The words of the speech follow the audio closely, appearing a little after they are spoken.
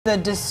The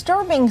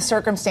disturbing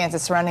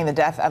circumstances surrounding the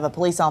death of a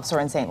police officer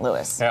in St.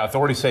 Louis. Yeah,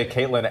 authorities say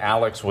Katlyn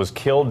Alix was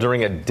killed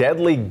during a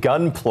deadly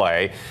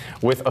gunplay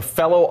with a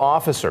fellow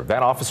officer.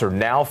 That officer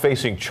now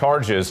facing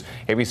charges.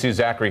 ABC's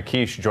Zachary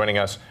Keish joining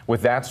us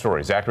with that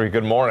story. Zachary,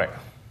 good morning.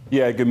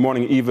 Yeah, good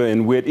morning, Eva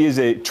and Whit. It is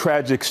a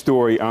tragic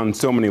story on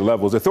so many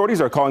levels. Authorities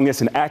are calling this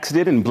an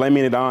accident and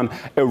blaming it on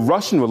a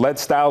Russian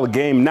roulette-style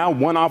game. Now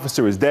one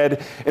officer is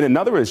dead and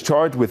another is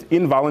charged with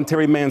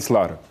involuntary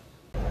manslaughter.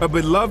 A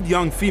beloved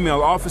young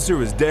female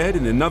officer is dead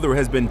and another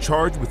has been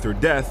charged with her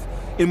death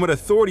in what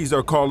authorities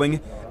are calling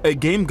a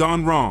game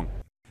gone wrong.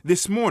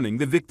 This morning,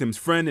 the victim's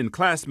friend and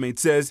classmate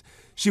says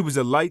she was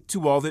a light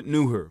to all that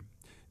knew her.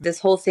 This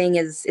whole thing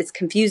it's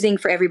confusing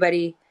for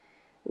everybody.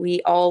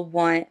 We all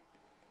want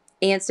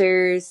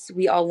answers.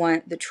 We all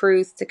want the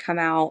truth to come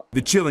out.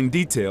 The chilling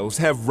details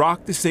have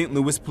rocked the St.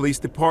 Louis Police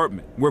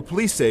Department, where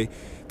police say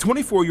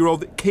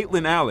 24-year-old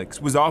Katlyn Alix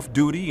was off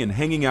duty and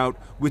hanging out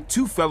with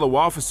two fellow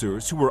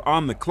officers who were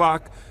on the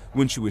clock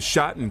when she was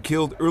shot and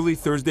killed early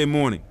Thursday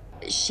morning.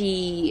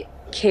 She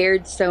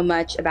cared so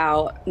much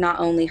about not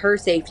only her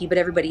safety, but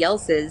everybody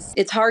else's.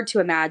 It's hard to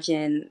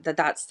imagine that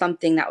that's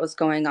something that was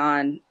going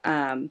on,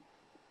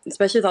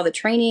 especially with all the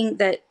training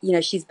that,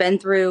 she's been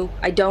through.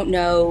 I don't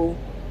know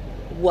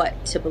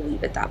what to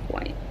believe at that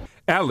point.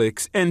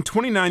 Alix and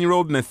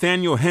 29-year-old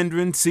Nathaniel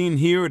Hendren, seen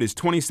here at his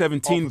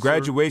 2017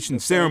 graduation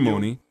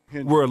ceremony,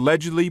 were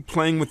allegedly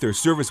playing with their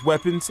service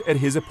weapons at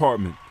his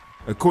apartment.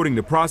 According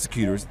to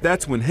prosecutors,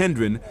 that's when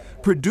Hendren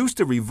produced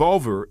a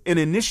revolver and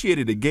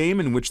initiated a game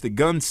in which the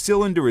gun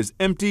cylinder is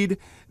emptied,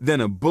 then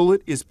a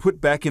bullet is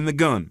put back in the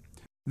gun.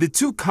 The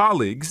two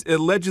colleagues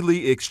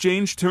allegedly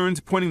exchanged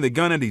turns pointing the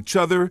gun at each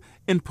other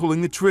and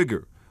pulling the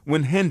trigger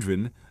when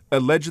Hendren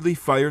allegedly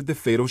fired the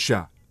fatal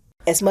shot.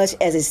 As much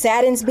as it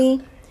saddens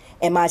me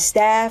and my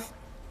staff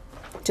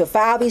to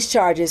file these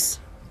charges,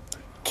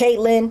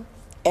 Katlyn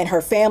and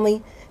her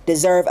family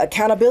deserve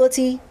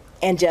accountability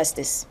and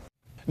justice.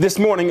 This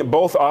morning,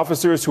 both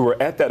officers who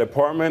were at that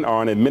apartment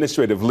are on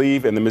administrative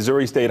leave, and the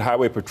Missouri State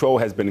Highway Patrol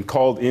has been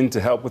called in to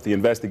help with the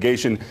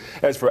investigation.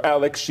 As for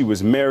Alix, she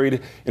was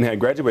married and had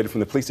graduated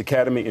from the police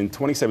academy in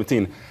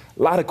 2017.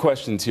 A lot of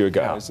questions here,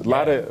 guys. A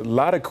lot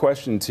of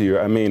questions here.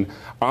 I mean,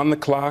 on the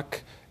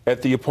clock,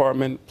 at the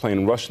apartment,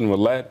 playing Russian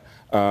roulette.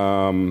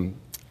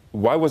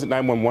 Why wasn't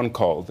 911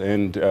 called?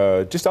 And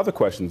just other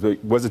questions.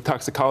 Was a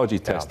toxicology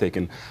test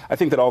taken? I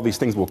think that all these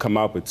things will come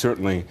out, but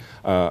certainly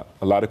a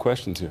lot of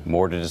questions here.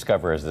 More to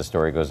discover as the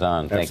story goes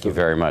on. Absolutely. Thank you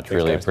very much. Thanks,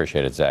 really guys.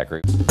 appreciate it,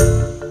 Zachary.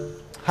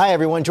 Hi,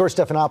 everyone. George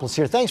Stephanopoulos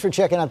here. Thanks for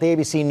checking out the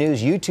ABC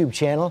News YouTube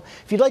channel.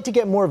 If you'd like to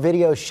get more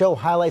videos, show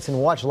highlights, and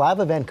watch live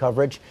event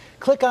coverage,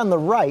 click on the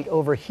right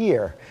over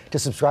here to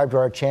subscribe to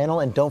our channel.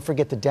 And don't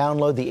forget to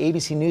download the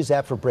ABC News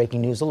app for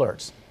breaking news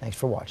alerts. Thanks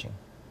for watching.